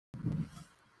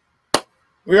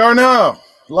We are now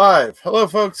live. Hello,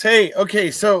 folks. Hey, okay,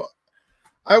 so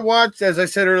I watched, as I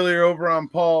said earlier, over on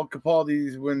Paul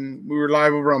Capaldi's when we were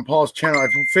live over on Paul's channel. I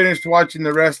finished watching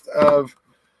the rest of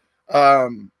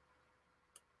how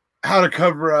to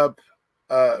cover up,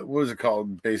 what was it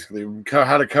called? Basically,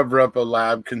 how to cover up a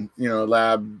lab,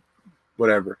 lab,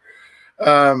 whatever.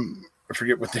 I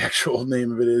forget what the actual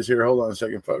name of it is here. Hold on a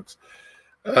second, folks.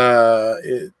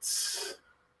 It's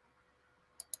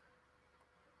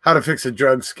How to Fix a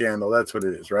Drug Scandal. That's what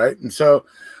it is, right? And so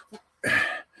what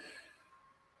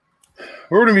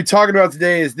we're going to be talking about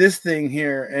today is this thing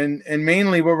here, and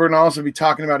mainly what we're going to also be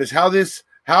talking about is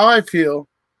how I feel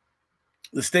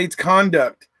the state's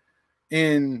conduct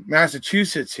in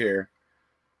Massachusetts here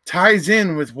ties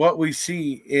in with what we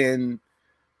see in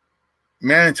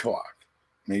Manitowoc,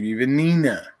 maybe even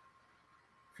Neenah.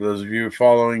 For those of you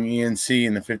following ENC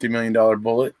and the $50 million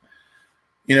bullet,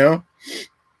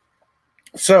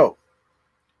 So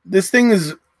this thing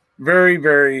is very,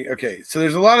 very okay. So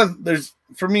there's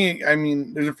for me, I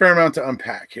mean, there's a fair amount to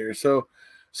unpack here. So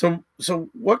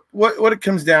what it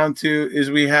comes down to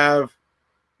is we have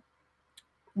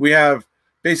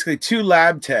basically two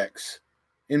lab techs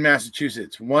in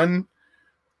Massachusetts. One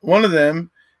of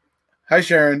them, hi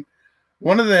Sharon,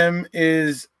 one of them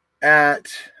is at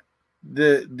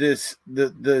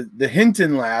the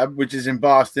Hinton lab, which is in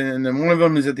Boston, and then one of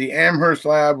them is at the Amherst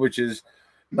lab, which is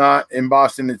not in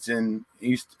Boston. It's in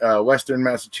western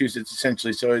Massachusetts,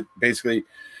 essentially. So it basically,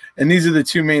 and these are the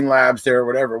two main labs there, or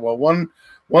whatever. Well, one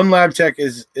lab tech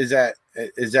is at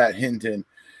Hinton,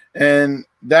 and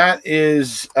that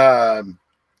is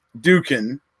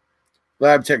Dukin,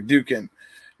 lab tech Dukin.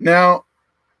 Now,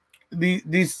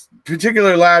 these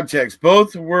particular lab techs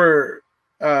both were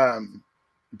in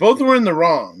the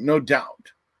wrong, no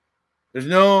doubt. There's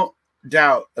no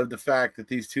doubt of the fact that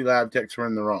these two lab techs were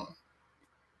in the wrong.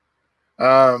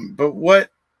 But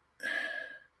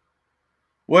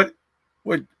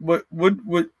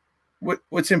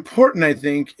what's important, I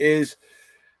think, is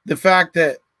the fact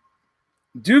that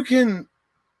Dukin,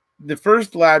 the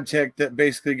first lab tech that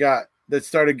basically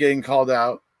started getting called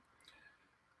out,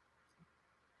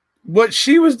 what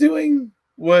she was doing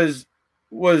was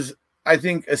I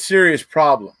think a serious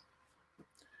problem,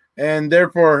 and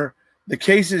therefore the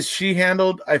cases she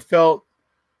handled, I felt,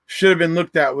 should have been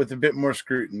looked at with a bit more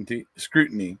scrutiny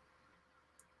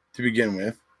to begin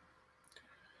with.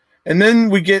 And then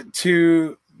we get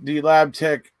to the lab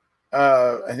tech,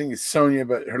 I think it's Sonia,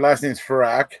 but her last name is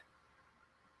Farak.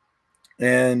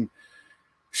 And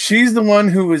she's the one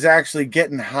who was actually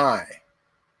getting high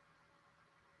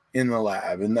in the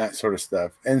lab and that sort of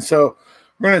stuff. And so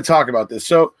we're going to talk about this.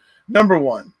 So number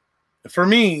one, for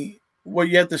me, what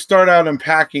you have to start out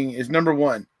unpacking is, number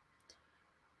one,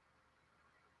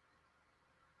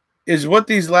 is what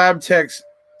these lab techs,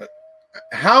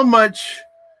 how much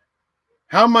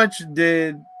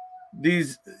did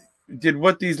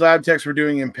what these lab techs were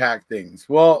doing impact things?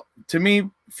 Well, to me,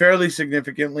 fairly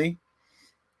significantly.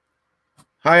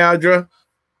 Hi, Audra.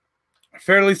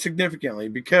 Fairly significantly,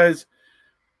 because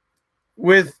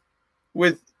with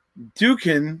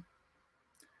Dukin,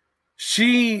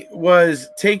 she was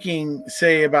taking,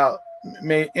 say, about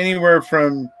anywhere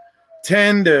from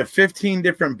 10 to 15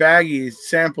 different baggies,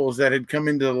 samples that had come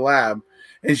into the lab,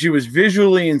 and she was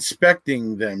visually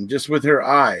inspecting them just with her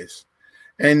eyes.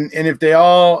 And if they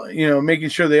all, making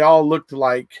sure they all looked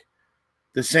like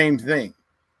the same thing,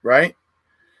 right?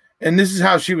 And this is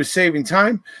how she was saving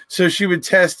time. So she would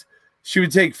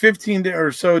take 15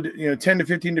 or so, 10 to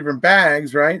 15 different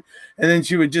bags, right? And then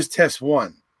she would just test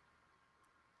one.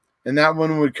 And that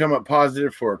one would come up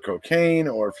positive for cocaine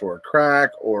or for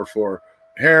crack or for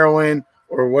heroin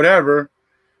or whatever.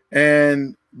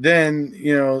 And then,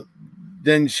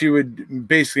 then she would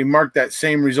basically mark that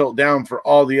same result down for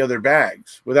all the other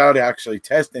bags without actually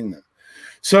testing them.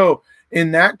 So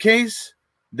in that case,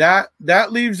 that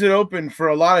leaves it open for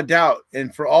a lot of doubt.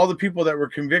 And for all the people that were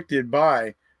convicted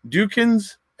by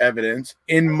Dukin's evidence,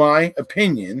 in my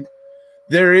opinion,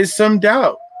 there is some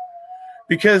doubt.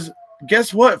 Because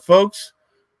guess what, folks?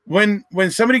 When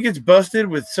somebody gets busted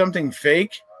with something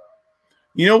fake,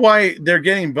 you know why they're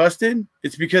getting busted?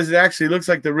 It's because it actually looks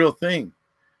like the real thing.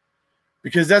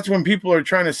 Because that's when people are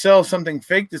trying to sell something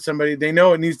fake to somebody, they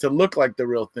know it needs to look like the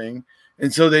real thing.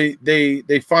 And so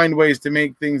they find ways to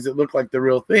make things that look like the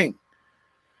real thing.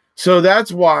 So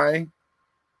that's why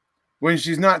when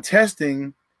she's not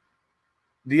testing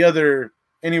the other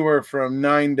anywhere from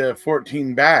 9 to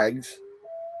 14 bags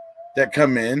that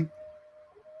come in,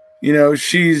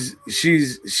 she's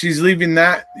leaving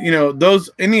that,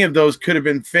 any of those could have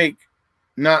been fake,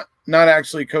 not not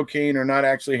actually cocaine or not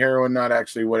actually heroin, not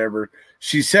actually whatever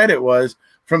she said it was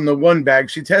from the one bag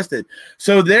she tested.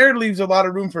 So there leaves a lot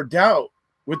of room for doubt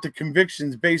with the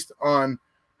convictions based on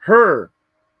her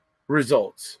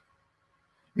results.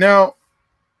 Now,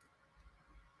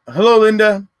 hello,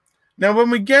 Linda. Now, when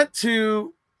we get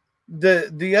to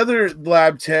the other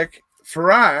lab tech,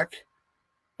 Farak,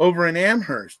 over in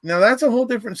Amherst, now that's a whole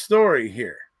different story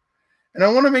here. And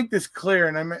I want to make this clear.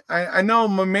 And I know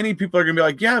many people are going to be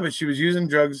like, yeah, but she was using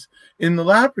drugs in the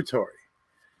laboratory,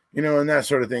 you know, and that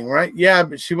sort of thing, right? Yeah,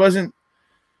 but she wasn't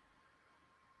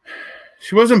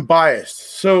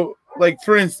biased. So, like,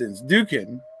 for instance,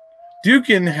 Dukin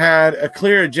had a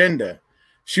clear agenda.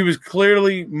 She was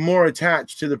clearly more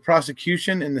attached to the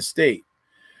prosecution and the state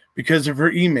because of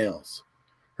her emails.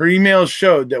 Her emails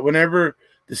showed that whenever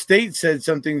the state said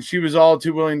something, she was all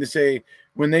too willing to say,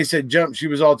 when they said jump, she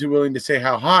was all too willing to say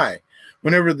how high.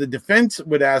 Whenever the defense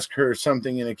would ask her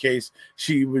something in a case,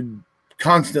 she would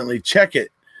constantly check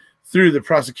it through the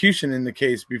prosecution in the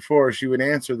case before she would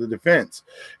answer the defense.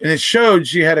 And it showed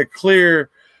she had a clear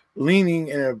leaning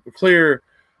and a clear,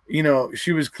 you know,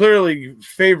 she was clearly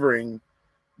favoring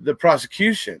the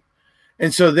prosecution.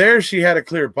 And so there she had a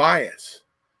clear bias.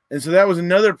 And so that was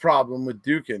another problem with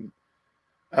Dukin.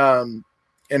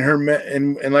 And her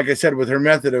and like I said, with her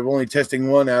method of only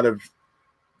testing one out of,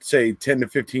 say, 10 to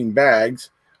 15 bags,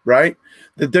 right?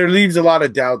 That there leaves a lot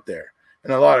of doubt there,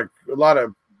 and a lot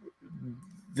of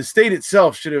the state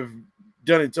itself should have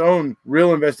done its own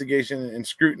real investigation and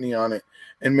scrutiny on it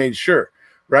and made sure,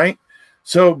 right?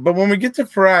 So, but when we get to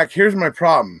Farak, here's my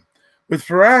problem with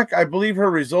Farak. I believe her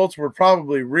results were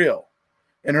probably real,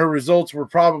 and her results were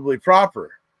probably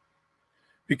proper,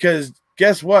 because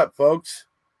guess what, folks?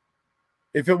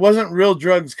 If it wasn't real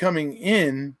drugs coming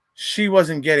in, she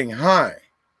wasn't getting high.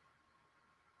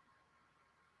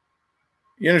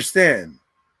 You understand,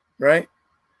 right?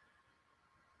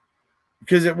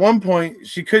 Because at one point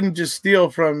she couldn't just steal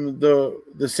from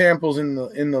the samples in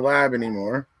the lab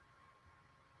anymore.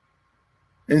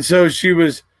 And so she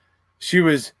was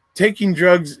taking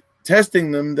drugs,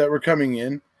 testing them that were coming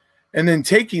in, and then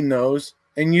taking those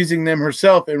and using them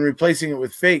herself and replacing it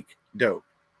with fake dope.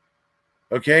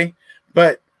 Okay?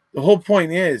 But the whole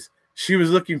point is she was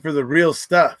looking for the real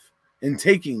stuff and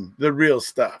taking the real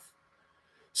stuff.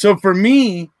 So for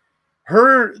me,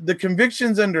 the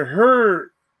convictions under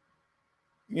her,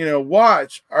 you know,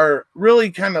 watch are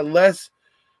really kind of less,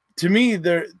 to me,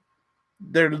 they're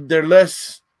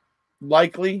less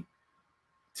likely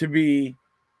to be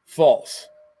false.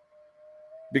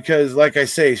 Because like I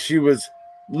say, she was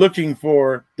looking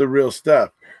for the real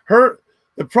stuff.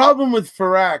 The problem with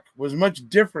Farak was much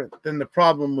different than the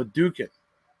problem with Dukin.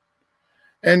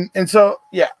 And so,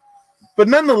 yeah. But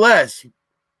nonetheless,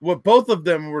 what both of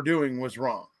them were doing was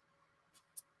wrong.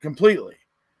 Completely.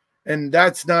 And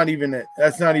that's not even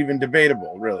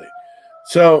debatable, really.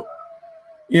 So,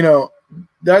 you know,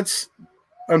 that's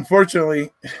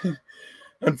unfortunately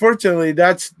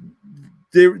that's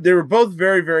they were both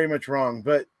very, very much wrong.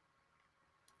 But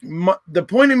the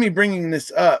point of me bringing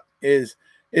this up is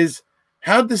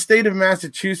how the state of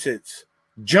Massachusetts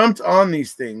jumped on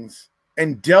these things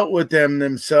and dealt with them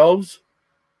themselves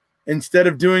instead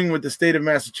of doing what the state of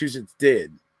Massachusetts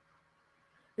did.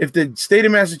 If the state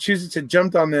of Massachusetts had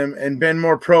jumped on them and been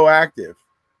more proactive,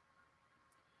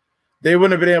 they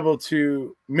wouldn't have been able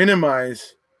to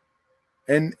minimize.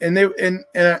 And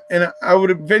I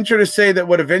would venture to say that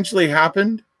what eventually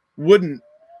happened wouldn't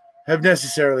have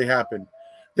necessarily happened.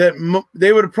 That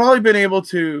they would have probably been able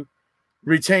to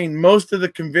retain most of the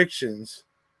convictions,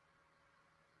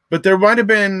 but there might have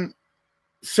been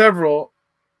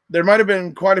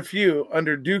quite a few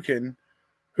under Dukin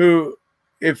who,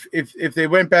 if they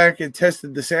went back and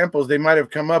tested the samples, they might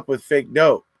have come up with fake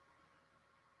dope.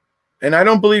 And I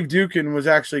don't believe Dukin was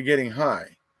actually getting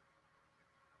high.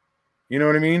 You know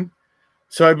what I mean?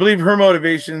 So I believe her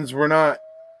motivations were not,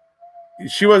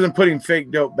 she wasn't putting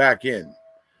fake dope back in.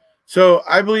 So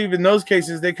I believe in those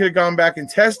cases, they could have gone back and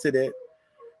tested it.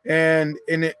 And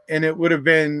it would have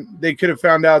been, they could have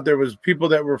found out there was people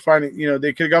that were finding, you know,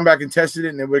 they could have gone back and tested it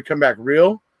and it would come back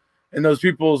real. And those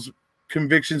people's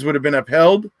convictions would have been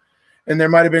upheld. And there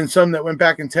might have been some that went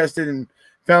back and tested and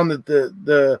found that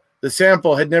the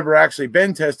sample had never actually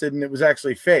been tested and it was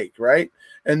actually fake, right?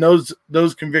 And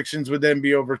those convictions would then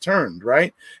be overturned,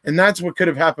 right? And that's what could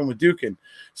have happened with Dukin.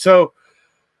 So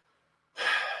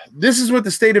this is what the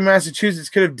state of Massachusetts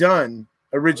could have done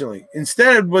originally.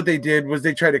 Instead, what they did was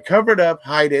they tried to cover it up,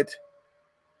 hide it,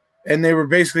 and they were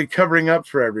basically covering up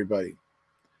for everybody.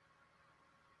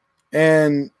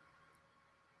 And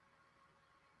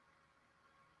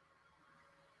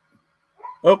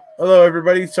Oh, hello,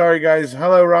 everybody. Sorry, guys.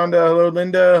 Hello, Rhonda. Hello,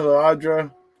 Linda. Hello,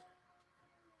 Audra.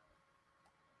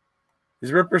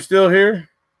 Is Ripper still here?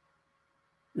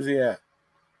 Where's he at?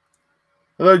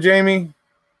 Hello, Jamie.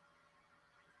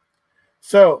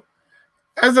 So,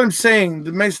 as I'm saying,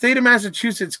 the state of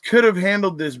Massachusetts could have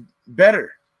handled this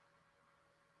better.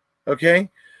 Okay?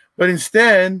 But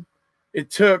instead, it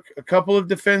took a couple of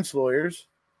defense lawyers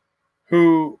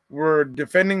who were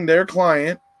defending their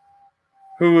client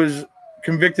who was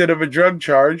convicted of a drug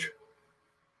charge.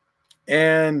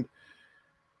 And,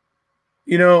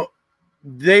 you know,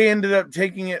 they ended up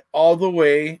taking it all the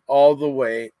way.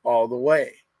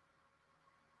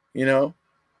 You know,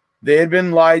 they had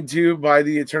been lied to by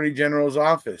the Attorney General's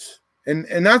office.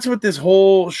 And that's what this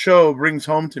whole show brings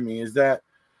home to me, is that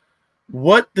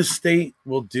what the state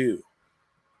will do.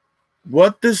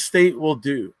 What the state will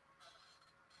do.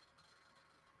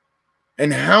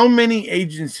 And how many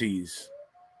agencies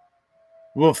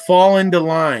will fall into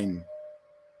line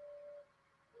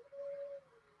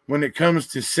when it comes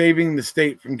to saving the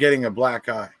state from getting a black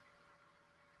eye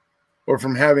or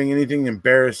from having anything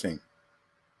embarrassing.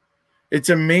 It's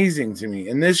amazing to me.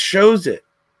 And this shows it.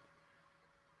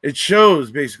 It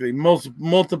shows basically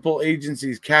multiple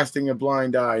agencies casting a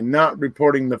blind eye, not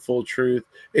reporting the full truth.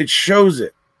 It shows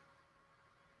it.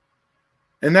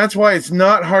 And that's why it's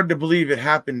not hard to believe it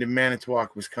happened in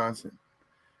Manitowoc, Wisconsin.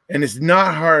 And it's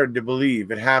not hard to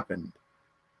believe it happened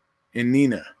in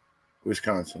Neenah,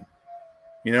 Wisconsin.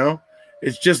 You know,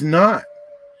 it's just not.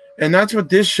 And that's what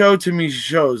this show to me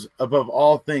shows above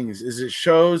all things, is it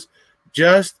shows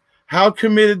just how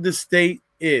committed the state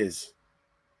is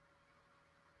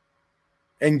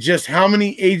and just how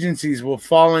many agencies will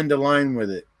fall into line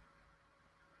with it.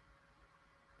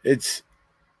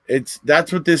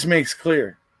 That's what this makes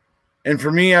clear. And for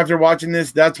me, after watching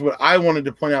this, that's what I wanted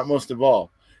to point out most of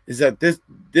all, is that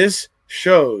this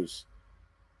shows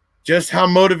just how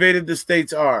motivated the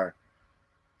states are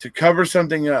to cover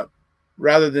something up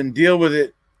rather than deal with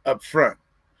it up front.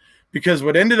 Because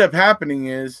what ended up happening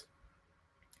is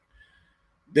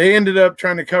they ended up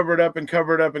trying to cover it up and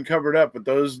cover it up and cover it up. But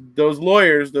those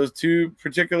lawyers, those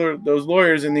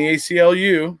lawyers in the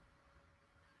ACLU,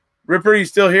 Ripper, you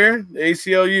still here? The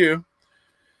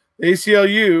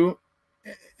ACLU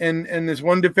and this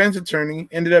one defense attorney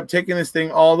ended up taking this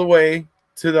thing all the way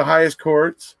to the highest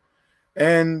courts,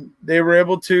 and they were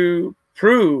able to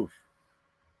prove,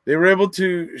 they were able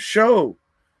to show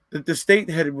that the state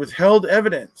had withheld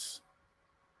evidence.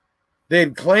 They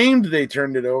had claimed they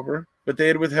turned it over, but they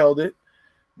had withheld it.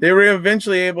 They were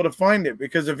eventually able to find it,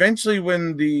 because eventually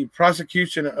when the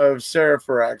prosecution of Sarah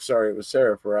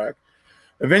Farak,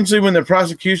 eventually when the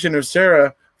prosecution of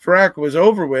Sarah Farak was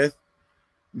over with,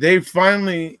 they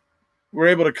finally were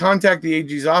able to contact the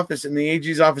AG's office, and the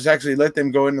AG's office actually let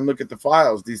them go in and look at the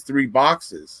files, these 3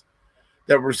 boxes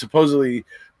that were supposedly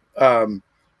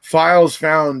files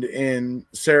found in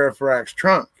Sarah Farak's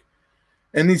trunk.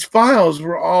 And these files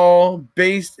were all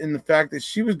based in the fact that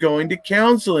she was going to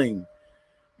counseling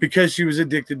because she was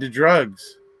addicted to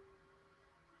drugs.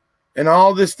 And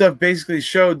all this stuff basically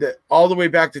showed that all the way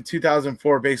back to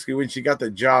 2004, basically when she got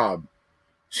the job,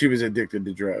 she was addicted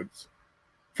to drugs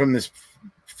from this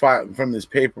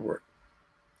paperwork.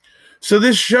 So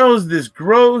this shows this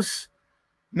gross,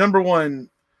 number one,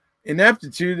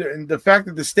 ineptitude, and the fact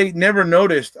that the state never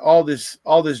noticed all this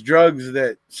drugs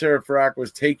that Sarah Farak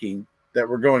was taking that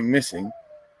were going missing.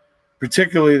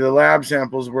 Particularly the lab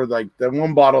samples were like that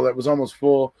one bottle that was almost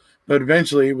full, but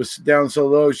eventually it was down so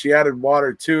low she added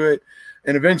water to it,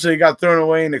 and eventually it got thrown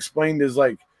away and explained as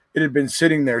like it had been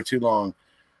sitting there too long.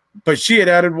 But she had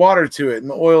added water to it, and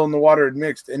the oil and the water had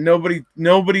mixed, and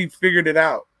nobody figured it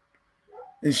out.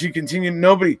 And she continued.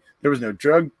 There was no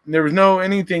drug, there was no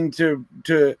anything to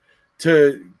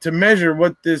measure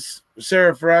what this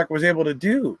Sarah Farak was able to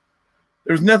do.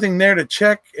 There was nothing there to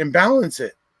check and balance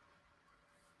it.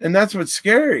 And that's what's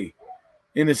scary,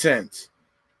 in a sense,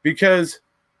 because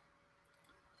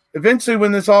eventually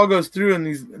when this all goes through and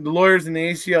the lawyers in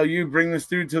the ACLU bring this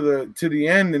through to the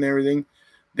end and everything,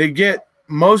 they get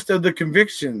most of the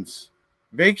convictions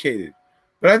vacated.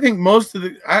 But I think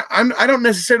I don't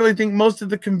necessarily think most of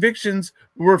the convictions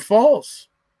were false.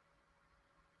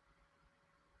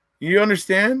 You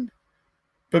understand?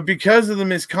 But because of the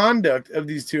misconduct of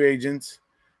these 2 agents,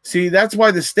 see, that's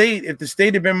why the state, if the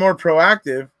state had been more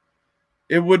proactive,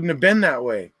 it wouldn't have been that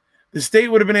way. The state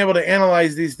would have been able to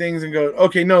analyze these things and go,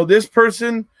 okay, no, this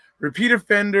person, repeat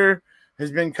offender,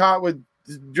 has been caught with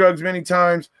drugs many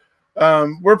times.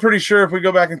 We're pretty sure if we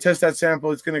go back and test that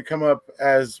sample, it's going to come up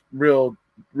as real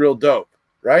dope,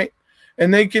 right?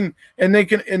 And they could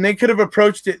have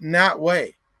approached it in that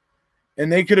way.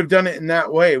 And they could have done it in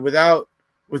that way without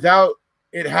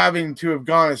it having to have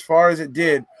gone as far as it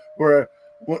did, where,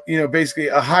 you know, basically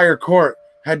a higher court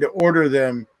had to order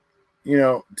them, you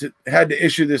know, had to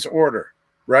issue this order,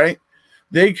 right?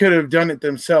 They could have done it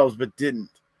themselves, but didn't.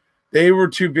 They were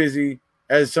too busy,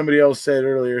 as somebody else said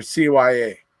earlier,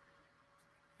 CYA.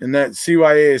 And that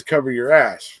CYA is cover your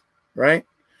ass, right?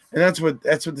 And that's what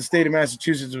the state of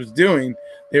Massachusetts was doing.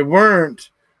 They weren't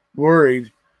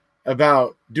worried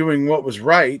about doing what was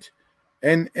right,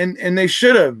 and they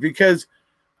should have, because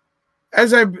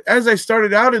as I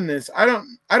started out in this, I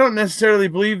don't necessarily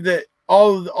believe that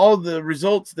all the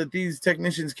results that these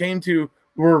technicians came to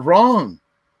were wrong.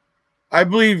 I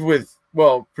believe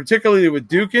particularly with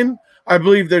Dukin, I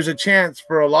believe there's a chance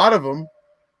for a lot of them,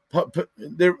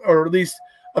 or at least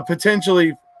a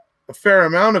potentially a fair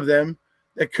amount of them,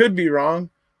 that could be wrong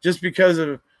just because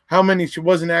of how many she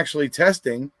wasn't actually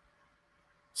testing.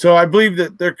 So I believe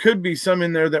that there could be some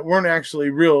in there that weren't actually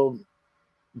real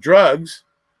drugs,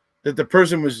 that the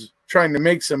person was trying to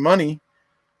make some money,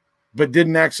 but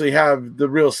didn't actually have the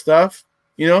real stuff,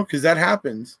 you know, because that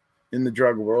happens in the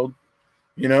drug world,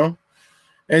 you know.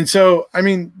 And so, I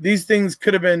mean, these things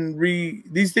could have been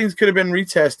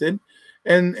retested,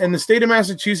 and the state of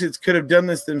Massachusetts could have done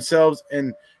this themselves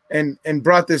and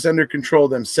brought this under control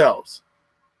themselves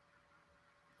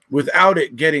without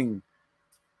it getting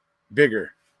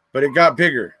bigger. But it got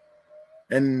bigger,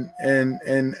 and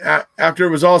after it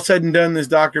was all said and done, this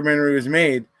documentary was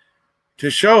made to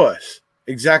show us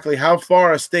exactly how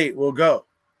far a state will go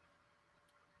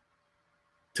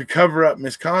to cover up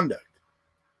misconduct.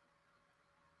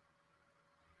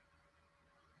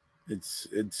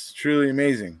 It's truly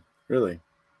amazing, really.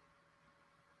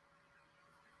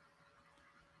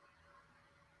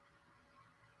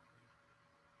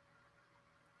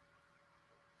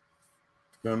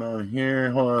 What's going on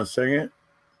here? Hold on a second.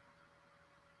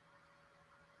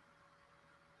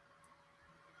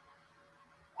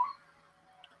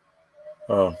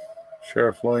 Oh,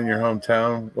 sheriff law in your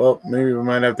hometown. Well, maybe we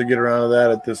might have to get around to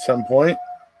that at some point.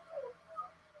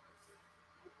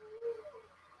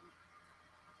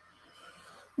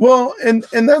 Well, and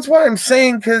that's what I'm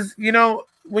saying, because, you know,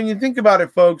 when you think about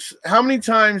it, folks, how many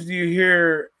times do you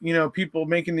hear, you know, people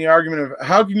making the argument of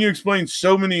how can you explain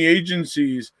so many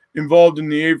agencies involved in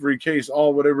the Avery case,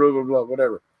 all whatever, blah, blah, blah,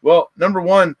 whatever. Well, number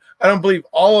one, I don't believe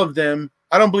all of them.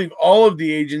 I don't believe all of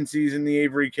the agencies in the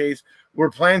Avery case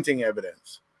were planting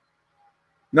evidence.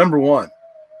 Number one.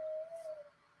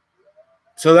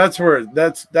 So that's where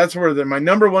my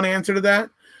number one answer to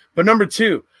that. But number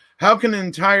two, how can an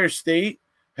entire state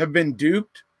have been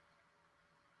duped?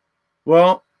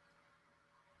 Well,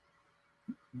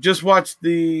 just watch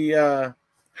the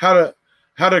how to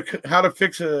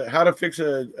fix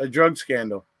a drug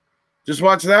scandal. Just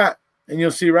watch that, and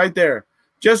you'll see right there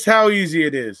just how easy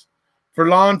it is for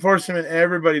law enforcement and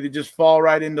everybody to just fall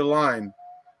right into line,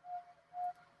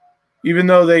 even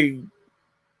though they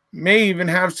may even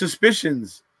have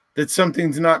suspicions that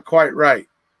something's not quite right.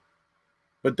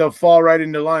 But they'll fall right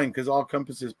into line because all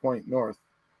compasses point north,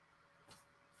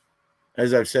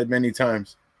 as I've said many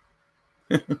times.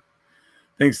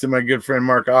 Thanks to my good friend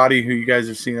Mark Oddie, who you guys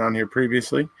have seen on here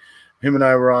previously. Him and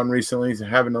I were on recently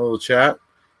having a little chat.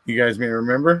 You guys may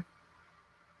remember.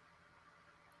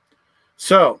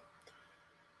 So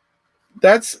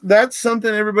that's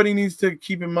something everybody needs to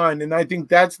keep in mind. And I think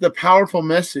that's the powerful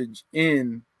message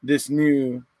in this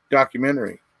new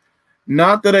documentary.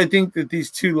 Not that I think that these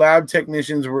two lab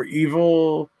technicians were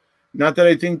evil. Not that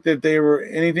I think that they were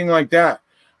anything like that.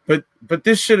 But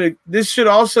this should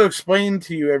also explain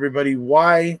to you, everybody,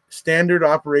 why standard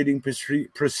operating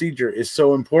procedure is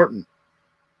so important.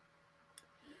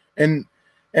 And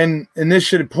this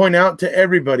should point out to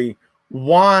everybody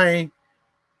why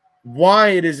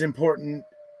it is important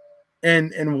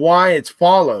and why it's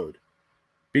followed.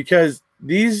 Because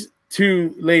these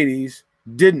two ladies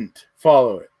didn't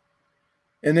follow it.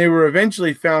 And they were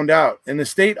eventually found out. And the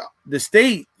state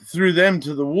threw them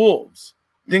to the wolves,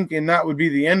 thinking that would be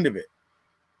the end of it.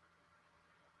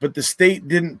 But the state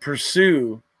didn't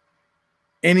pursue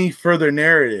any further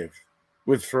narrative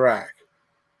with Farak.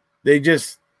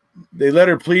 They let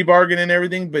her plea bargain and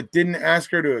everything, but didn't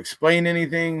ask her to explain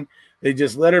anything. They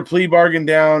just let her plea bargain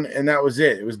down, and that was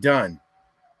it. It was done.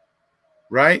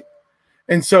 Right?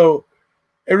 And so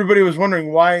everybody was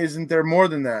wondering, why isn't there more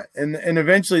than that? And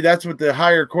eventually that's what the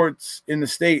higher courts in the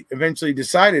state eventually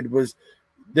decided, was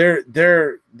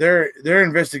their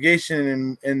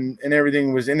investigation and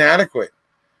everything was inadequate,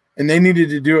 and they needed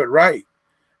to do it right.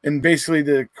 And basically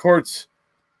the courts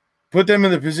put them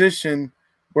in the position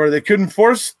where they couldn't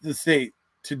force the state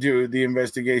to do the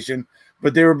investigation,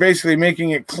 but they were basically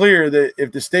making it clear that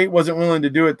if the state wasn't willing to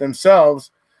do it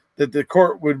themselves, that the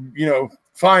court would,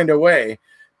 find a way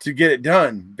to get it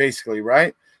done, basically,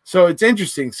 right? So it's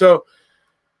interesting. So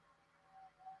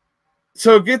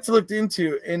it gets looked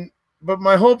into, but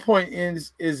my whole point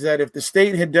is that if the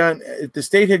state had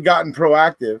gotten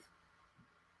proactive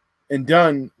and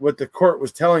done what the court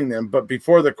was telling them, but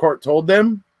before the court told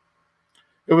them,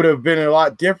 it would have been a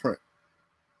lot different.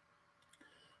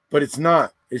 But it's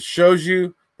not. It shows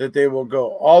you that they will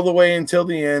go all the way until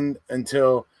the end,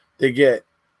 until they get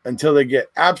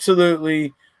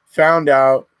absolutely found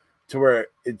out to where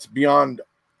it's beyond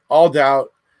all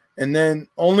doubt, and then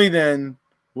only then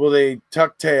will they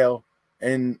tuck tail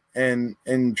and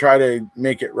try to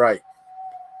make it right,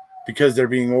 because they're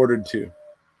being ordered to.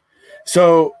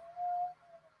 So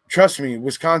trust me,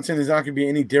 Wisconsin is not going to be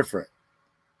any different.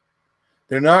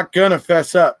 They're not going to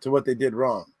fess up to what they did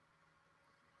wrong.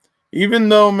 Even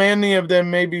though many of them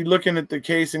may be looking at the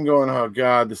case and going, "Oh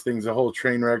God, this thing's a whole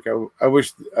train wreck. I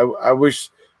wish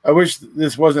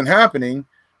this wasn't happening,"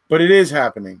 but it is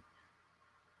happening.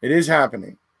 It is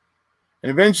happening, and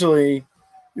eventually,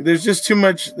 there's just too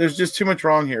much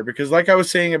wrong here. Because, like I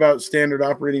was saying about standard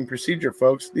operating procedure,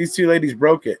 folks, these two ladies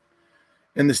broke it,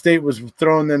 and the state was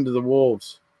throwing them to the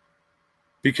wolves.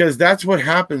 Because that's what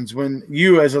happens when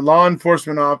you, as a law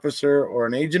enforcement officer or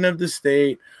an agent of the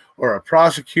state, or a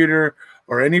prosecutor,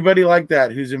 or anybody like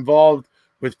that who's involved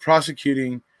with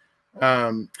prosecuting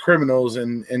criminals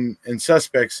and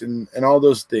suspects and all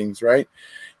those things, right?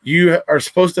 You are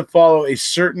supposed to follow a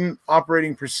certain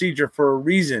operating procedure for a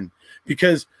reason,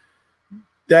 because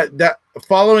that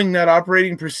following that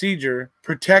operating procedure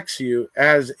protects you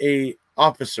as a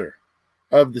officer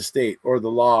of the state or the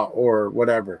law or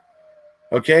whatever.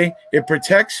 Okay, it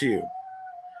protects you.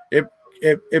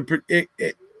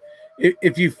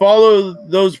 If you follow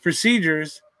those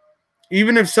procedures,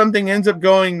 even if something ends up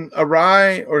going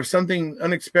awry or something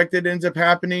unexpected ends up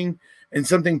happening and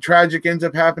something tragic ends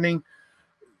up happening,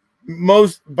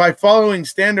 by following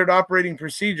standard operating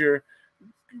procedure,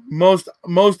 most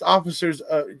officers,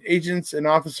 agents of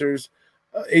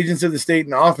the state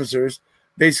and officers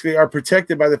basically are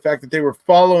protected by the fact that they were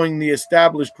following the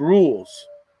established rules,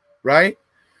 right?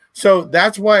 So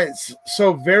that's why it's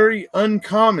so very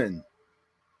uncommon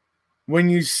when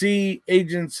you see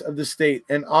agents of the state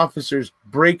and officers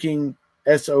breaking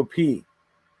SOP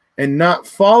and not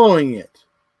following it,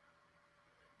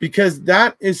 because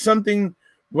that is something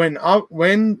when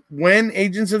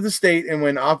agents of the state and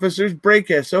when officers break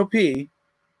SOP,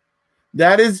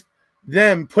 that is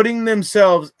them putting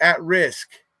themselves at risk.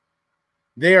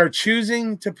 They are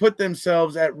choosing to put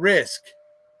themselves at risk,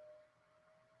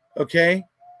 okay?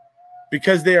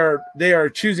 Because they are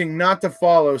choosing not to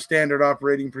follow standard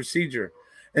operating procedure.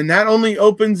 And that only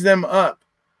opens them up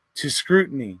to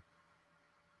scrutiny.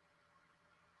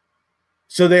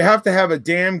 So they have to have a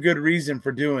damn good reason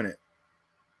for doing it.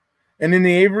 And in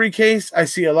the Avery case, I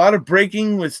see a lot of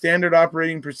breaking with standard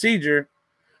operating procedure,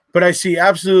 but I see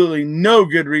absolutely no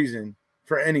good reason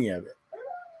for any of it.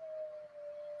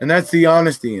 And that's the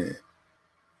honesty in it.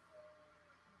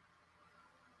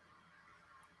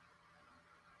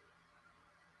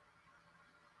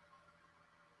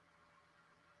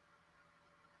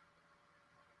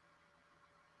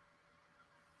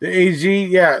 The AG,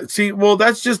 yeah. See, well,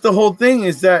 that's just the whole thing,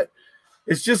 is that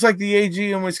it's just like the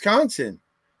AG in Wisconsin.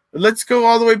 Let's go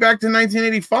all the way back to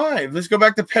 1985. Let's go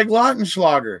back to Peg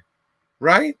Lautenschlager,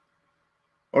 right?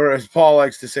 Or as Paul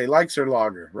likes to say,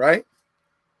 Lager, right?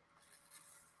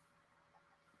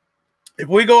 If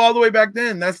we go all the way back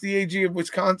then, that's the AG of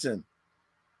Wisconsin.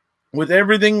 With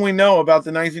everything we know about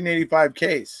the 1985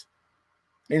 case.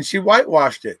 And she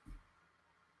whitewashed it.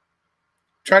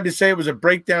 Tried to say it was a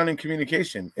breakdown in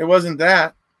communication. It wasn't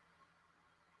that.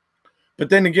 But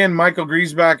then again, Michael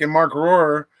Griesbach and Mark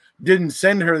Rohrer didn't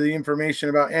send her the information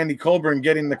about Andy Colburn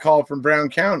getting the call from Brown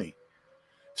County.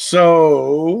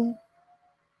 So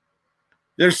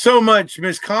there's so much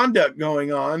misconduct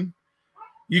going on,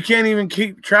 you can't even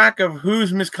keep track of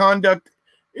whose misconduct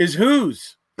is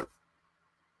whose.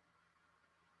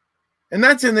 And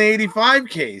that's in the 85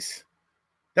 case.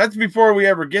 That's before we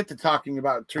ever get to talking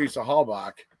about Teresa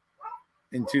Halbach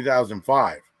in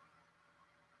 2005.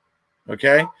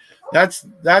 Okay? That's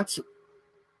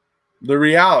the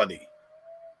reality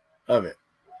of it.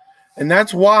 And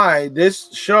that's why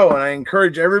this show, and I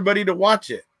encourage everybody to watch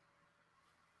it,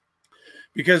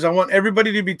 because I want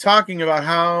everybody to be talking about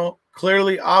how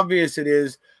clearly obvious it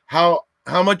is how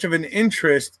much of an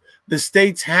interest the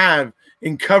states have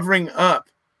in covering up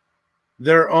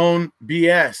their own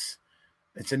BS.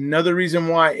 It's another reason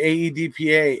why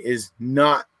AEDPA is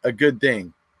not a good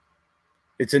thing.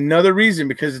 It's another reason,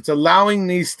 because it's allowing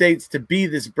these states to be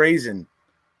this brazen,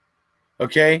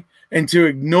 okay, and to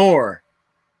ignore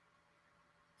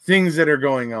things that are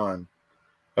going on,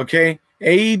 okay?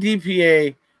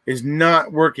 AEDPA is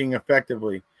not working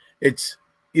effectively. It's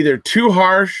either too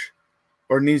harsh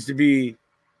or needs to be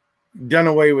done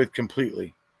away with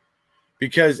completely,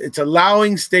 because it's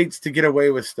allowing states to get away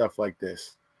with stuff like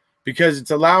this, because it's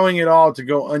allowing it all to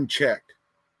go unchecked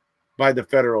by the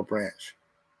federal branch.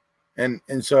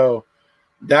 And so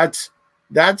that's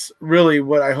really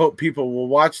what I hope people will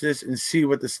watch this and see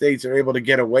what the states are able to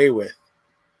get away with.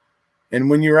 And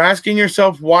when you're asking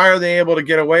yourself, why are they able to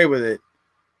get away with it?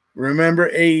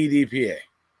 Remember AEDPA.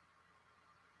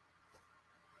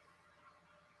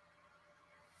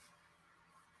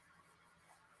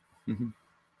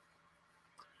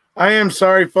 I am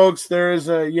sorry, folks. There's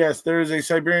a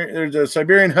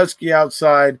Siberian Husky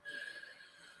outside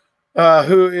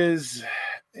who is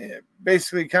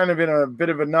basically kind of in a bit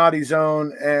of a naughty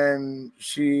zone, and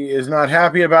she is not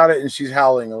happy about it, and she's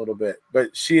howling a little bit.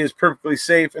 But she is perfectly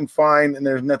safe and fine, and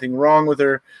there's nothing wrong with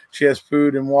her. She has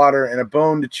food and water and a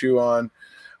bone to chew on.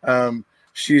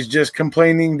 She's just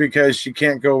complaining because she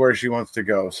can't go where she wants to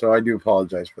go. So I do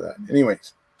apologize for that.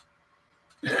 Anyways.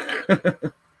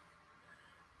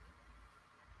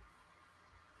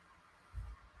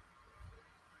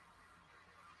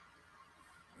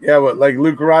 Yeah, what like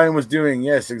Luke Ryan was doing.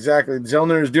 Yes, exactly.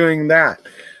 Zellner is doing that.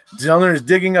 Zellner is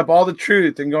digging up all the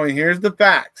truth and going, here's the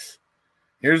facts.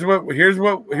 Here's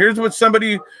what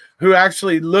somebody who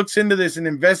actually looks into this and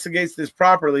investigates this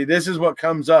properly, this is what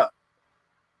comes up.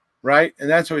 Right? And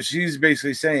that's what she's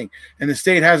basically saying. And the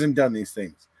state hasn't done these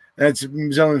things. That's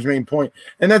Zellner's main point.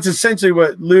 And that's essentially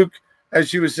what Luke, as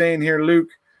she was saying here, Luke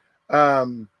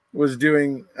was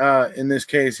doing in this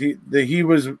case. He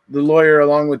was the lawyer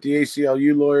along with the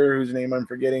ACLU lawyer whose name I'm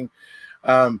forgetting,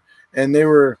 and they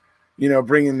were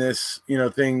bringing this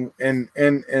thing, and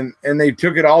they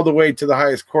took it all the way to the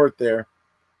highest court there,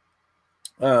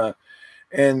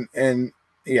 and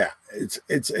yeah,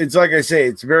 it's like I say,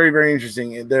 it's very, very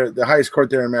interesting. They're the highest court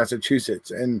there in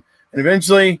Massachusetts, and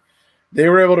eventually they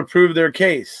were able to prove their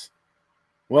case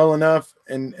well enough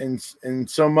and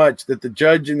so much that the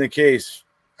judge in the case,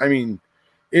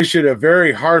 issued a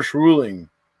very harsh ruling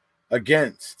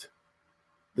against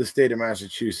the state of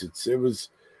Massachusetts. It was,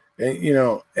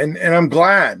 and I'm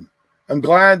glad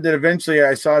that eventually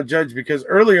I saw a judge, because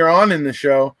earlier on in the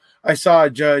show, I saw a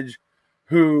judge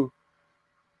who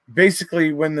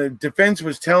basically, when the defense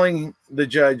was telling the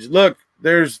judge, look,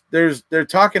 they're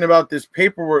talking about this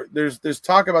paperwork. There's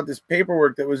talk about this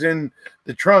paperwork that was in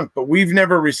the trunk, but we've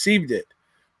never received it.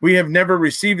 We have never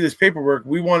received this paperwork.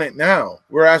 We want it now.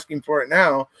 We're asking for it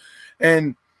now.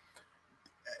 And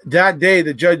that day,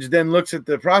 the judge then looks at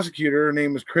the prosecutor. Her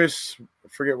name was Chris. I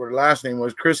forget what her last name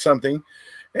was. Chris something.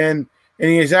 And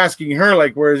he is asking her,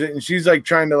 like, where is it? And she's like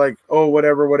trying to like, oh,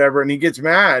 whatever. And he gets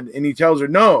mad and he tells her,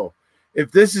 no,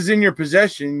 if this is in your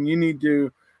possession, you need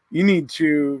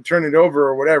to turn it over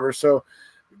or whatever. So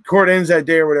court ends that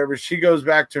day or whatever. She goes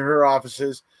back to her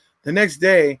offices. The next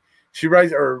day, she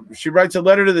writes a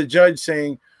letter to the judge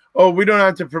saying, oh, we don't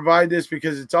have to provide this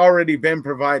because it's already been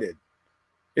provided.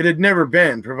 It had never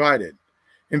been provided.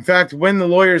 In fact, when the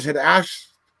lawyers had asked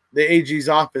the AG's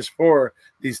office for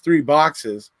these 3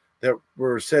 boxes that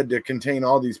were said to contain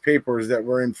all these papers that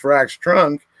were in Farrak's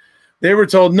trunk, they were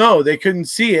told no, they couldn't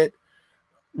see it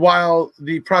while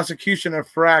the prosecution of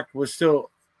Farrak was still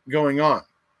going on.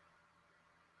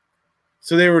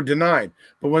 So they were denied.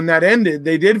 But when that ended,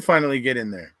 they did finally get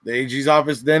in there. The AG's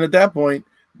office then at that point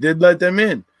did let them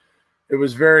in. It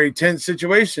was a very tense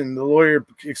situation. The lawyer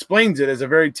explains it as a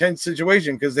very tense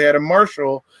situation because they had a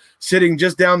marshal sitting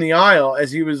just down the aisle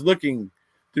as he was looking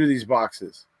through these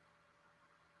boxes.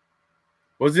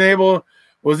 Wasn't able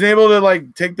to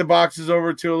like take the boxes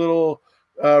over to a little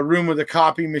room with a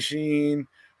copy machine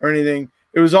or anything.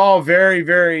 It was all very,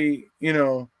 very,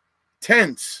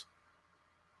 tense.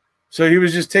 So he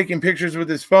was just taking pictures with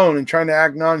his phone and trying to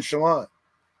act nonchalant,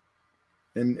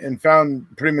 and found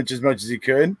pretty much as he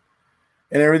could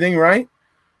and everything, right?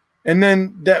 And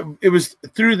then that it was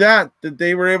through that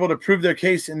they were able to prove their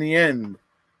case in the end,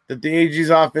 that the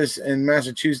AG's office in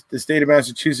Massachusetts, the state of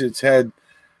Massachusetts, had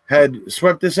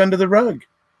swept this under the rug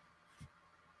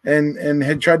and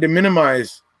had tried to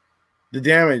minimize the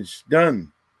damage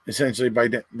done essentially by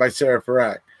Sarah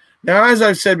Farrak. Now, as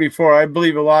I've said before, I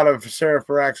believe a lot of Sarah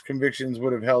Farrak's convictions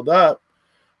would have held up,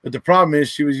 but the problem is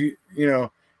she was,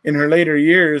 in her later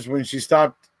years when she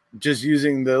stopped just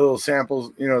using the little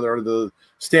samples, or the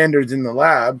standards in the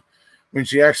lab, when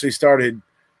she actually started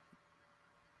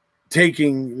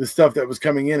taking the stuff that was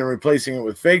coming in and replacing it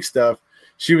with fake stuff,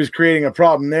 she was creating a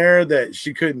problem there that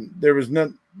she couldn't. There's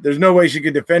no way she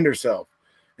could defend herself,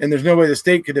 and there's no way the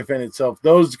state could defend itself.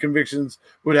 Those convictions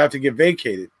would have to get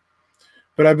vacated.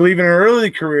 But I believe in her early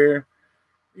career,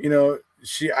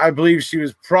 I believe she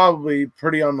was probably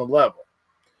pretty on the level.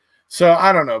 So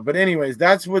I don't know. But anyways,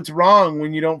 that's what's wrong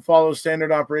when you don't follow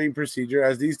standard operating procedure,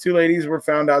 as these two ladies were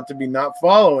found out to be not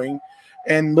following,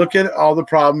 and look at all the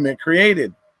problem it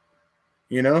created,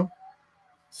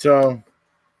 So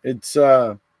it's,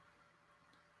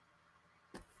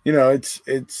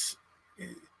 it's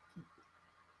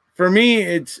for me,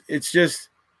 it's just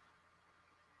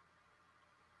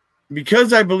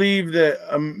because I believe that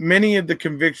many of the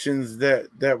convictions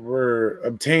that were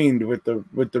obtained with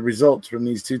the results from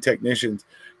these two technicians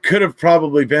could have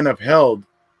probably been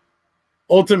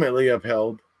ultimately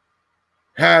upheld,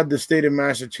 had the state of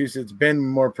Massachusetts been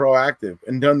more proactive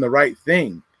and done the right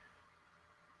thing.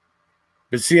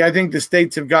 But see, I think the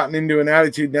states have gotten into an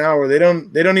attitude now where they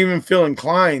don't even feel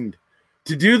inclined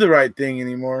to do the right thing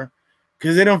anymore,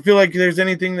 because they don't feel like there's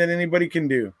anything that anybody can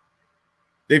do.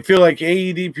 They feel like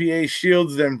AEDPA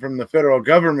shields them from the federal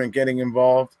government getting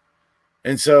involved,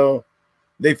 and so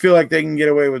they feel like they can get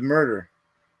away with murder,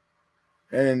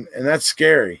 and that's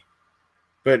scary.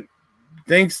 But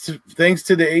thanks to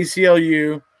the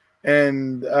ACLU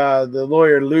and the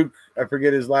lawyer Luke, I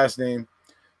forget his last name.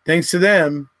 Thanks to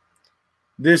them,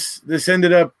 this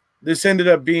ended up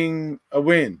being a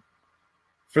win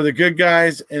for the good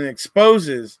guys, and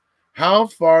exposes how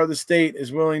far the state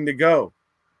is willing to go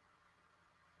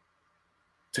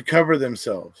to cover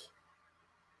themselves.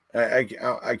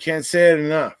 I can't say it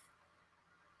enough.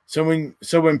 So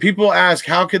when people ask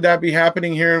how could that be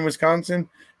happening here in Wisconsin,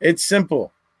 it's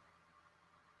simple.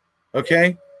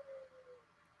 Okay?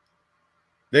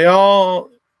 They all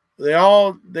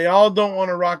don't want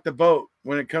to rock the boat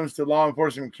when it comes to law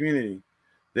enforcement community.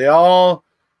 They all,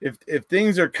 if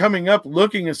things are coming up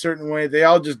looking a certain way, they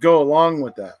all just go along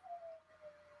with that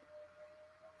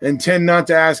and tend not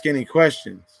to ask any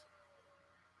questions.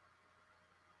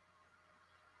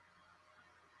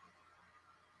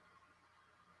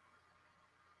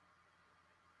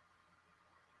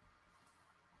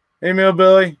 Hey, Mill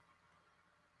Billy.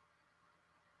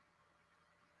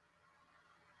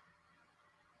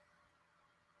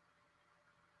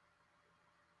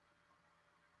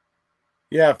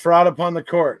 Yeah, fraud upon the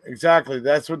court. Exactly.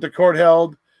 That's what the court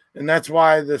held, and that's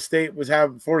why the state was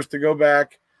forced to go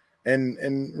back and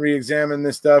re-examine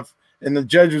this stuff. And the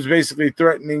judge was basically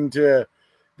threatening to,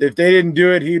 if they didn't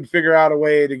do it, he'd figure out a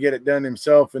way to get it done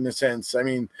himself, in a sense. I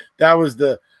mean, that was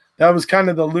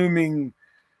kind of the looming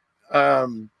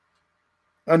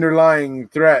underlying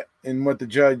threat in what the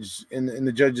judge in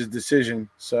the judge's decision.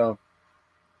 So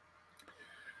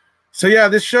yeah,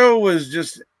 this show was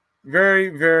just very,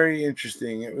 very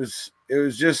interesting. It was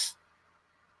just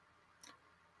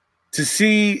to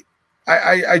see.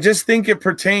 I just think it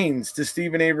pertains to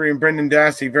Stephen Avery and Brendan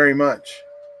Dassey very much,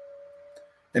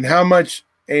 and how much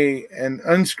an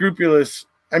unscrupulous.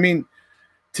 I mean,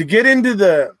 to get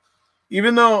into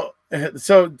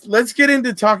so let's get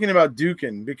into talking about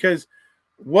Dukin, because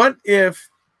what if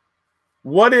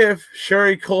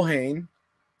Sherry Culhane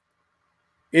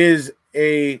is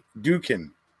a Dukin,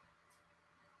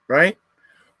 right?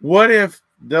 What if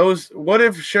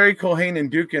Sherry Culhane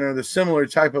and Dukin are the similar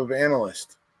type of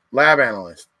analyst, lab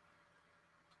analyst?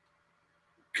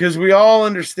 Because we all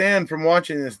understand from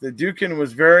watching this that Dukin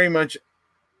was very much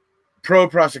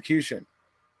pro-prosecution.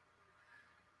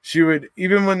 She would,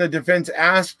 even when the defense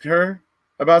asked her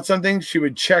about something, she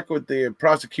would check with the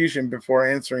prosecution before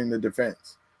answering the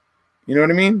defense. You know what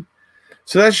I mean?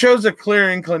 So that shows a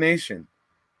clear inclination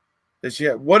that she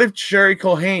had. What if Sherry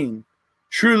Culhane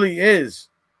truly is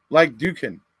like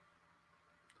Dukin?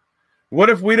 What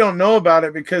if we don't know about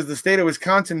it because the state of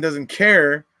Wisconsin doesn't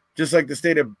care, just like the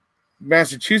state of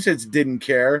Massachusetts didn't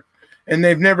care, and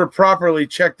they've never properly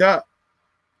checked up?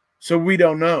 So we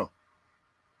don't know.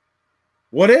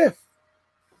 What if?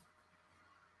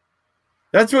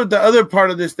 That's what the other part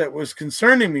of this that was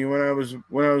concerning me when I was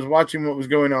watching what was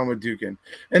going on with Dukin.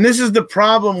 And this is the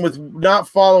problem with not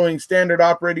following standard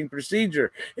operating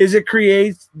procedure, is it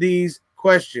creates these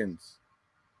questions.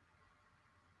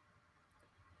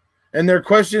 And they're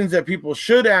questions that people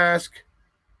should ask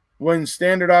when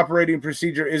standard operating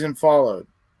procedure isn't followed.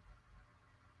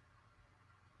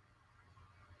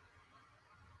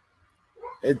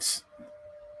 That's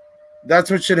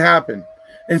what should happen.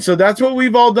 And so that's what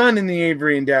we've all done in the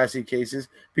Avery and Dassey cases,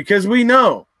 because we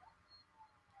know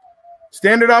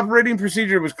standard operating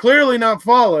procedure was clearly not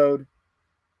followed,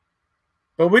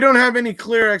 but we don't have any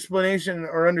clear explanation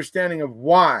or understanding of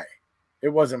why it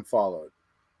wasn't followed.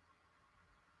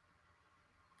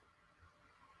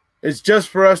 It's just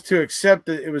for us to accept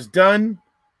that it was done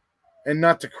and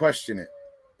not to question it.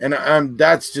 And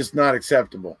that's just not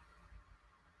acceptable.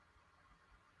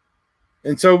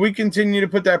 And so we continue to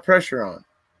put that pressure on.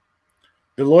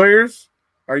 The lawyers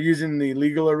are using the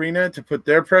legal arena to put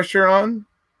their pressure on.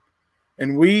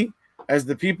 And we, as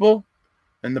the people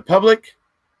and the public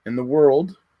and the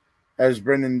world, as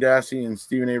Brendan Dassey and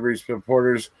Stephen Avery's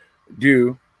supporters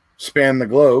do, span the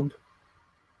globe,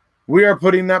 we are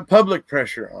putting that public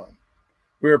pressure on.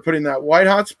 We are putting that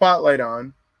white-hot spotlight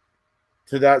on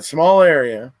to that small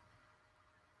area,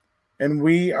 and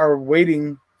we are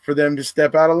waiting for them to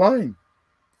step out of line.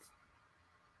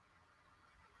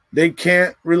 They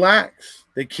can't relax.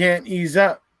 They can't ease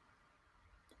up.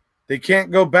 They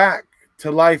can't go back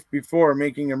to life before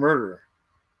making a murderer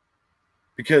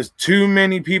because too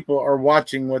many people are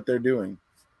watching what they're doing.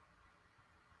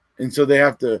 And so they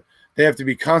have to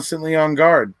be constantly on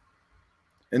guard.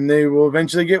 And they will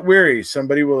eventually get weary.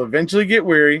 Somebody will eventually get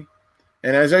weary.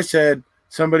 And as I said,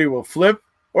 somebody will flip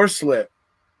or slip.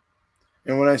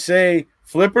 And when I say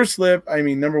flip or slip, I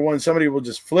mean, number one, somebody will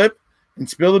just flip and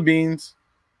spill the beans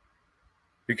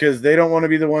because they don't want to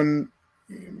be the one.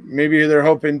 Maybe they're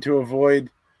hoping to avoid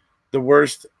the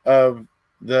worst of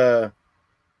the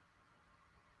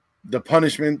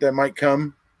punishment that might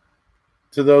come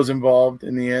to those involved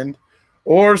in the end.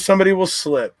 Or somebody will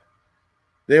slip.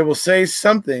 They will say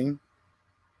something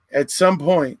at some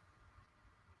point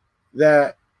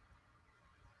that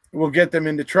will get them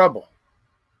into trouble.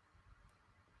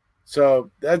 So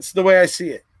that's the way I see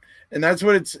it. And that's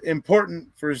what it's important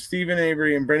for Stephen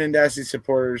Avery and Brendan Dassey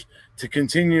supporters to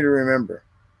continue to remember.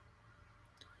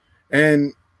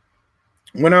 And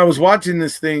when I was watching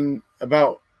this thing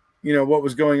about, what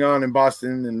was going on in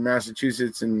Boston and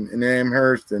Massachusetts and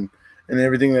Amherst and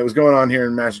everything that was going on here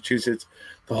in Massachusetts,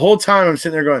 the whole time I'm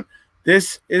sitting there going,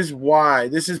 this is why.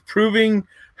 This is proving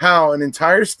how an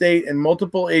entire state and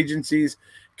multiple agencies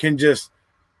can just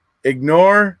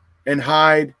ignore and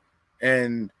hide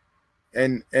and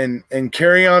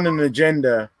carry on an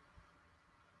agenda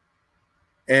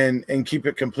and keep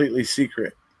it completely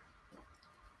secret.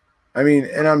 I mean,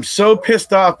 and I'm so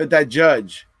pissed off at that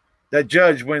judge. That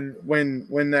judge, when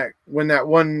that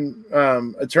one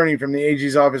attorney from the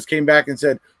AG's office came back and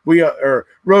said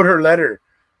wrote a letter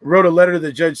to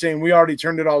the judge saying we already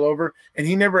turned it all over, and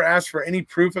he never asked for any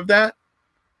proof of that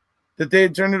they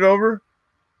had turned it over.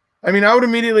 I mean, I would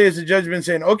immediately, as a judge, been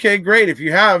saying, okay, great. If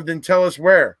you have, then tell us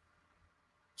where,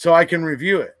 so I can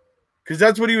review it, because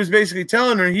that's what he was basically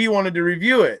telling her. He wanted to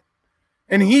review it,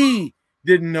 and he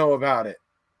didn't know about it,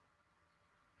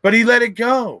 but he let it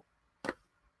go.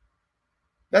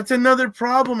 That's another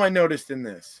problem I noticed in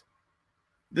this.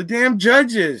 The damn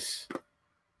judges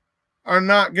are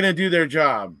not going to do their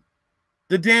job.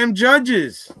 The damn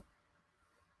judges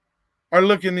are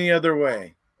looking the other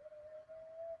way.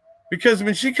 Because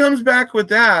when she comes back with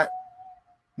that,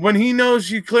 when he knows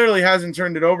she clearly hasn't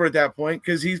turned it over at that point,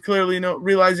 because he's clearly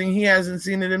realizing he hasn't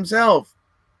seen it himself.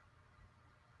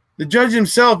 The judge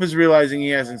himself is realizing he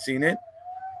hasn't seen it.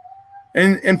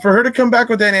 And for her to come back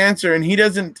with that answer, and he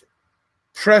doesn't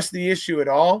press the issue at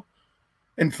all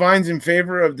and finds in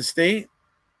favor of the state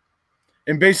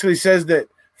and basically says that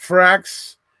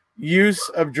Frack's use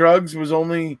of drugs was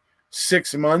only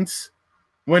 6 months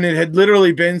when it had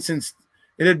literally been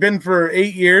for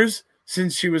 8 years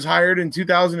since she was hired in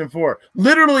 2004.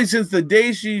 Literally since the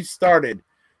day she started,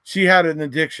 she had an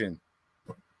addiction.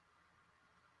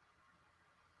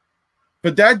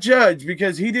 But that judge,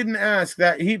 because he didn't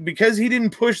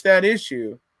push that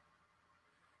issue,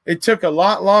 it took a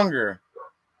lot longer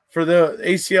for the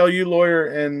ACLU lawyer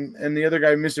and the other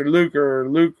guy, Mr.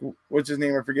 Luke, what's his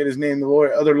name? I forget his name, the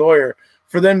other lawyer,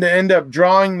 for them to end up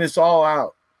drawing this all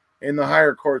out in the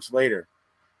higher courts later.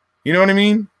 You know what I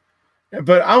mean?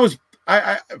 But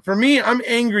for me, I'm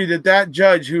angry that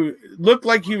judge, who looked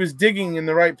like he was digging in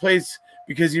the right place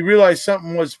because he realized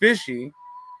something was fishy,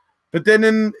 but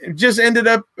then just ended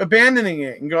up abandoning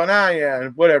it and going, yeah,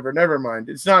 whatever, never mind.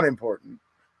 It's not important.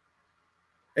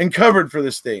 And covered for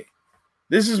the state.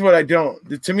 This is what I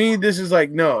don't. To me, this is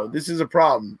like, no, this is a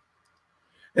problem.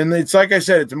 And it's like I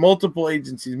said, it's multiple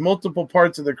agencies, multiple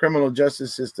parts of the criminal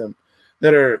justice system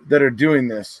that are doing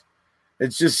this.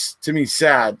 It's just, to me,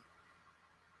 sad.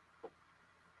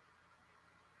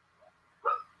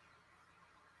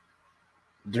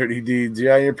 Dirty deeds.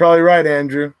 Yeah, you're probably right,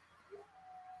 Andrew.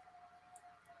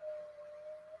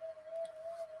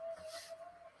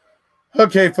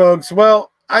 Okay, folks.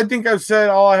 Well, I think I've said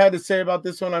all I had to say about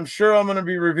this one. I'm sure I'm going to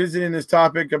be revisiting this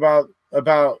topic about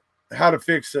how to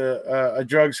fix a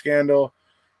drug scandal,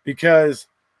 because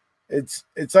it's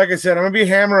like I said, I'm gonna be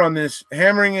hammering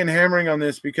on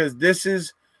this, because this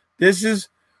is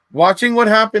watching what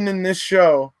happened in this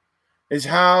show is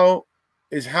how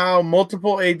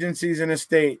multiple agencies in a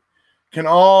state can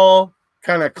all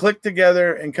kind of click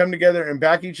together and come together and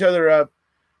back each other up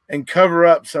and cover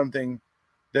up something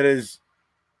that is,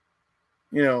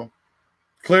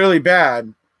 clearly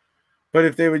bad. But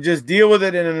if they would just deal with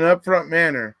it in an upfront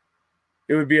manner,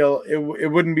 it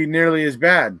wouldn't be nearly as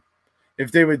bad.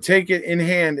 If they would take it in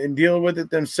hand and deal with it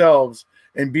themselves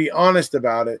and be honest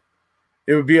about it,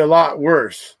 it would be a lot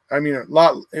worse. It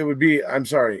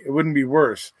wouldn't be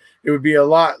worse. It would be a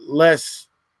lot less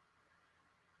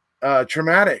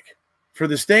traumatic for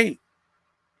the state.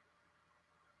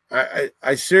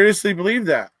 I seriously believe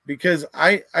that, because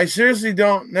I seriously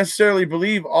don't necessarily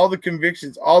believe all the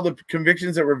convictions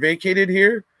that were vacated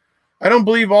here. I don't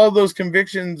believe all those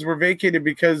convictions were vacated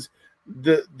because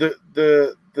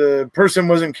the person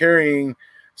wasn't carrying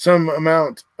some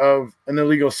amount of an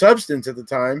illegal substance at the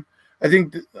time. I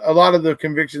think a lot of the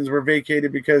convictions were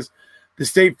vacated because the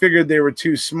state figured they were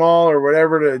too small or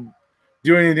whatever to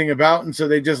do anything about, and so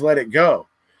they just let it go,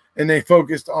 and they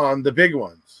focused on the big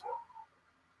ones.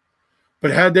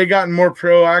 But had they gotten more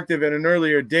proactive at an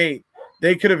earlier date,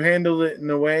 they could have handled it in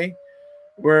a way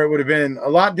where it would have been a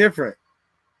lot different.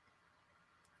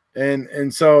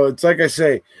 And so it's like I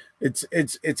say,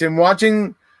 it's in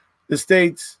watching the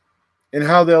states and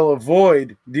how they'll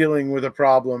avoid dealing with a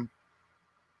problem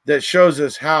that shows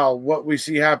us how what we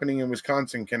see happening in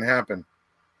Wisconsin can happen.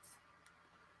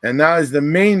 And that is the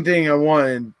main thing I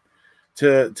wanted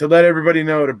to let everybody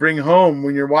know, to bring home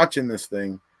when you're watching this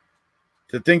thing,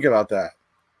 to think about that.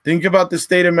 Think about the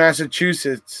state of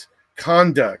Massachusetts'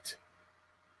 conduct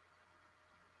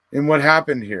and what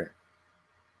happened here.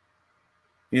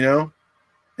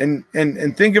 And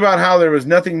think about how there was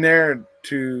nothing there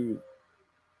to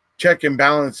check and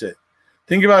balance it.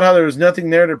 Think about how there was nothing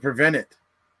there to prevent it.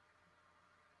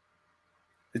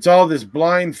 It's all this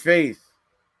blind faith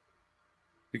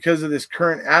because of this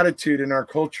current attitude in our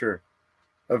culture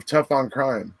of tough on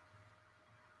crime.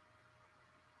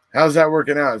 How's that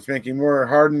working out? It's making more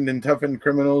hardened and toughened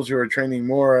criminals who are training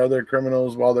more other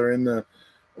criminals while they're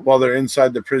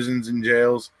inside the prisons and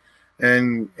jails,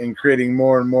 and creating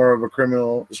more and more of a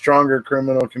stronger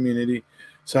criminal community.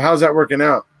 So how's that working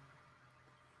out?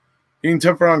 Being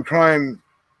tougher on crime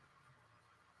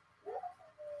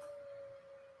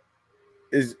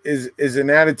is an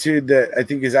attitude that I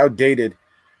think is outdated.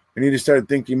 We need to start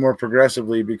thinking more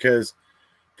progressively, because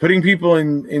putting people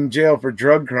in jail for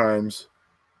drug crimes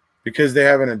because they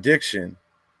have an addiction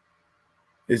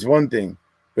is one thing.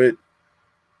 But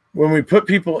when we put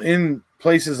people in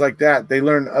places like that, they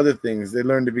learn other things. They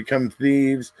learn to become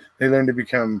thieves. They learn to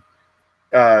become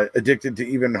addicted to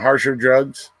even harsher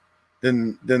drugs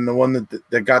than the one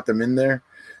that got them in there.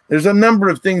 There's a number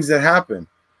of things that happen.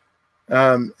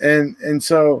 And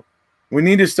so we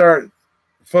need to start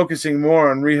focusing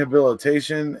more on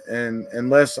rehabilitation and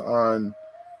less on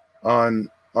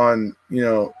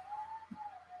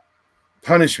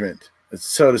punishment,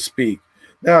 so to speak.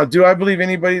 Now, do I believe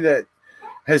anybody that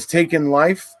has taken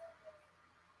life,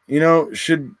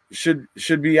 should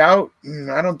be out?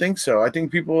 I don't think so. I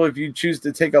think people, if you choose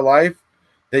to take a life,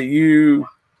 that you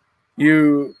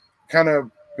kind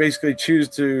of basically choose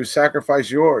to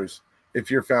sacrifice yours if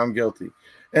you're found guilty.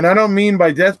 And I don't mean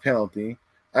by death penalty.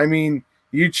 I mean,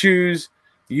 you've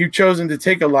chosen to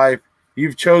take a life.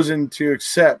 You've chosen to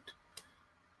accept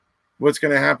what's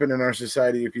going to happen in our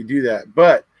society if you do that.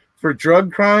 But for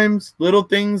drug crimes, little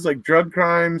things like drug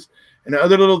crimes and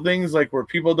other little things like where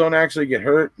people don't actually get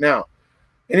hurt. Now,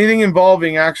 anything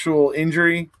involving actual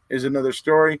injury is another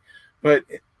story, but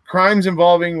crimes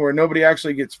involving where nobody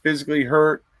actually gets physically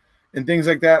hurt and things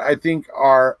like that, I think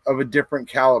are of a different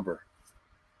caliber,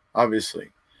 obviously.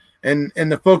 And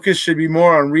the focus should be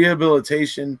more on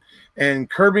rehabilitation and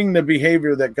curbing the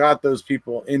behavior that got those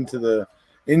people into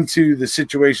the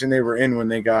situation they were in when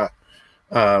they got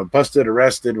busted,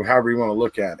 arrested, however you want to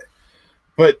look at it.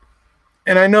 But,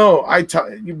 and I know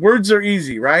words are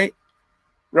easy, right?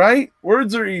 Right?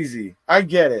 Words are easy. I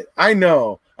get it. I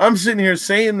know. I'm sitting here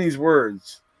saying these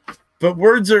words, but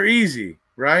words are easy,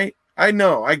 right? I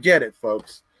know. I get it,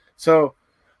 folks. So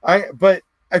but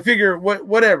I figure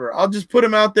whatever. I'll just put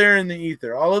them out there in the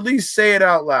ether. I'll at least say it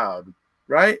out loud,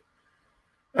 right?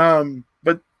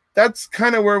 But that's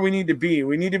kind of where we need to be.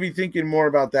 We need to be thinking more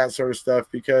about that sort of stuff,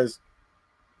 because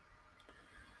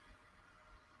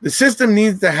the system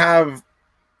needs to have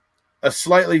a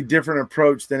slightly different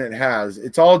approach than it has.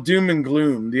 It's all doom and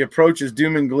gloom. The approach is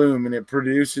doom and gloom, and it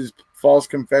produces false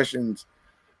confessions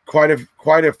quite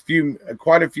a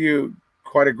few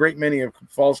quite a great many of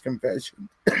false confessions.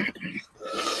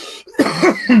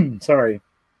 Sorry.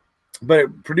 But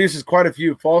it produces quite a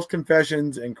few false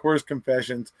confessions and coerced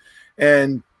confessions.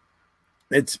 And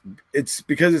it's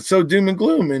because it's so doom and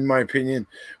gloom, in my opinion.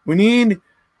 We need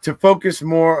to focus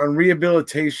more on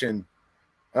rehabilitation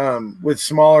with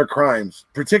smaller crimes,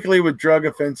 particularly with drug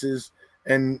offenses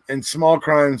and small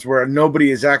crimes where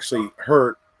nobody is actually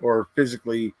hurt or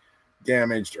physically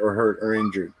damaged or hurt or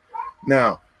injured.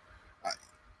 Now,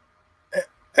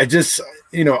 I just,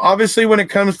 obviously when it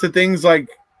comes to things like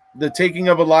the taking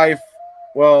of a life,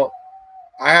 well,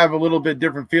 I have a little bit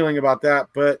different feeling about that,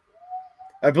 but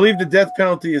I believe the death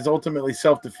penalty is ultimately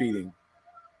self-defeating,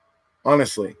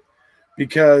 honestly,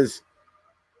 because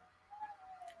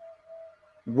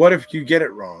what if you get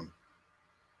it wrong?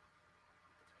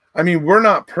 I mean, we're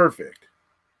not perfect.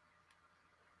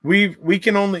 We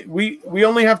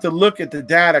only have to look at the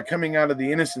data coming out of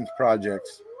the Innocence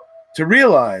Projects to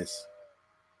realize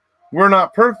we're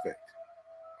not perfect.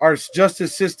 Our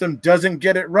justice system doesn't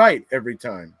get it right every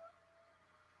time.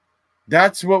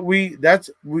 That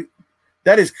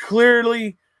is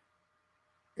clearly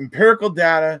empirical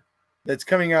data that's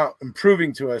coming out and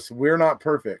proving to us we're not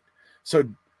perfect. So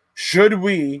should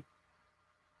we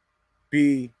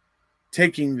be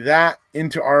taking that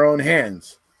into our own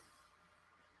hands?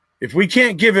 If we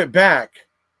can't give it back,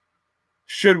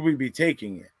 should we be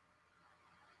taking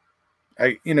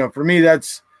it? For me,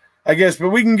 that's, I guess, but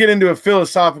we can get into a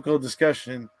philosophical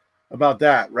discussion about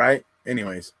that, right?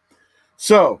 Anyways,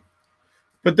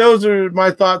 but those are my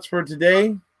thoughts for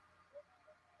today.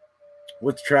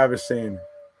 What's Travis saying?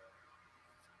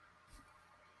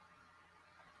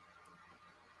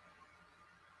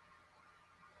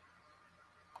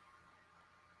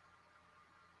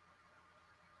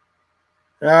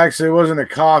 Actually, it wasn't a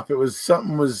cough. It was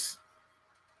something was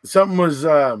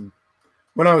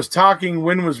when I was talking,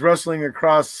 wind was rustling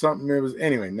across something. It was,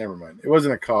 anyway, never mind. It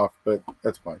wasn't a cough, but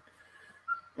that's fine.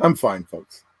 I'm fine,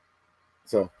 folks.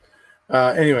 So,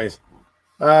 anyways,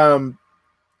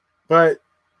 but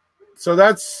so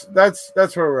that's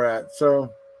where we're at.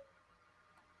 So,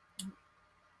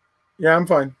 yeah, I'm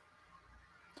fine.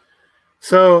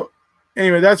 So,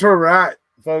 anyway, that's where we're at,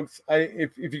 folks.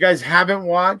 If you guys haven't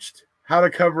watched How to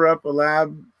Cover Up a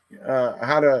Lab,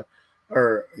 how to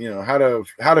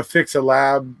fix a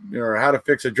lab, or how to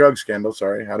fix a drug scandal.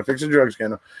 Sorry, how to fix a drug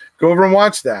scandal. Go over and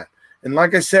watch that. And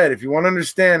like I said, if you want to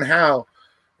understand how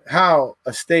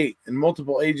a state and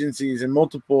multiple agencies and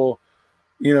multiple,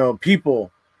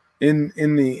 people in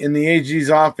the AG's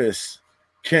office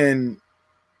can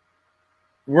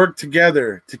work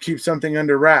together to keep something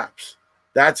under wraps,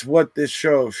 that's what this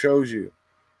show shows you.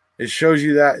 It shows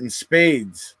you that in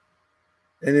spades.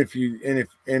 And if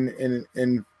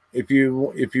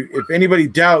anybody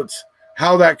doubts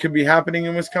how that could be happening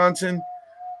in Wisconsin,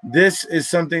 this is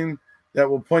something that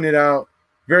will point it out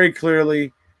very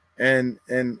clearly and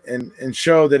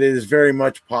show that it is very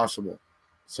much possible.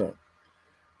 So,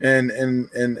 and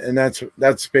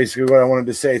that's basically what I wanted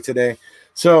to say today.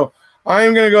 So I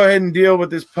am going to go ahead and deal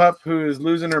with this pup who is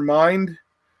losing her mind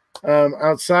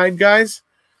outside, guys.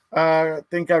 I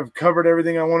think I've covered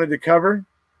everything I wanted to cover.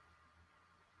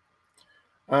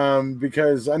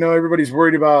 Because I know everybody's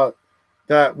worried about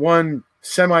that one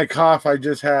semi-cough I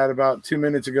just had about 2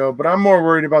 minutes ago, but I'm more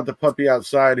worried about the puppy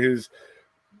outside who's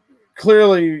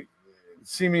clearly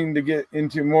seeming to get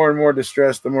into more and more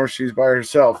distress the more she's by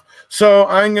herself. So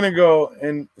I'm going to go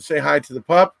and say hi to the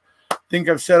pup. I think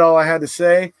I've said all I had to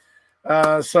say.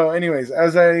 So anyways,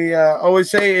 as I always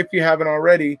say, if you haven't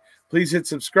already, please hit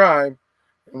subscribe,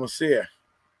 and we'll see you.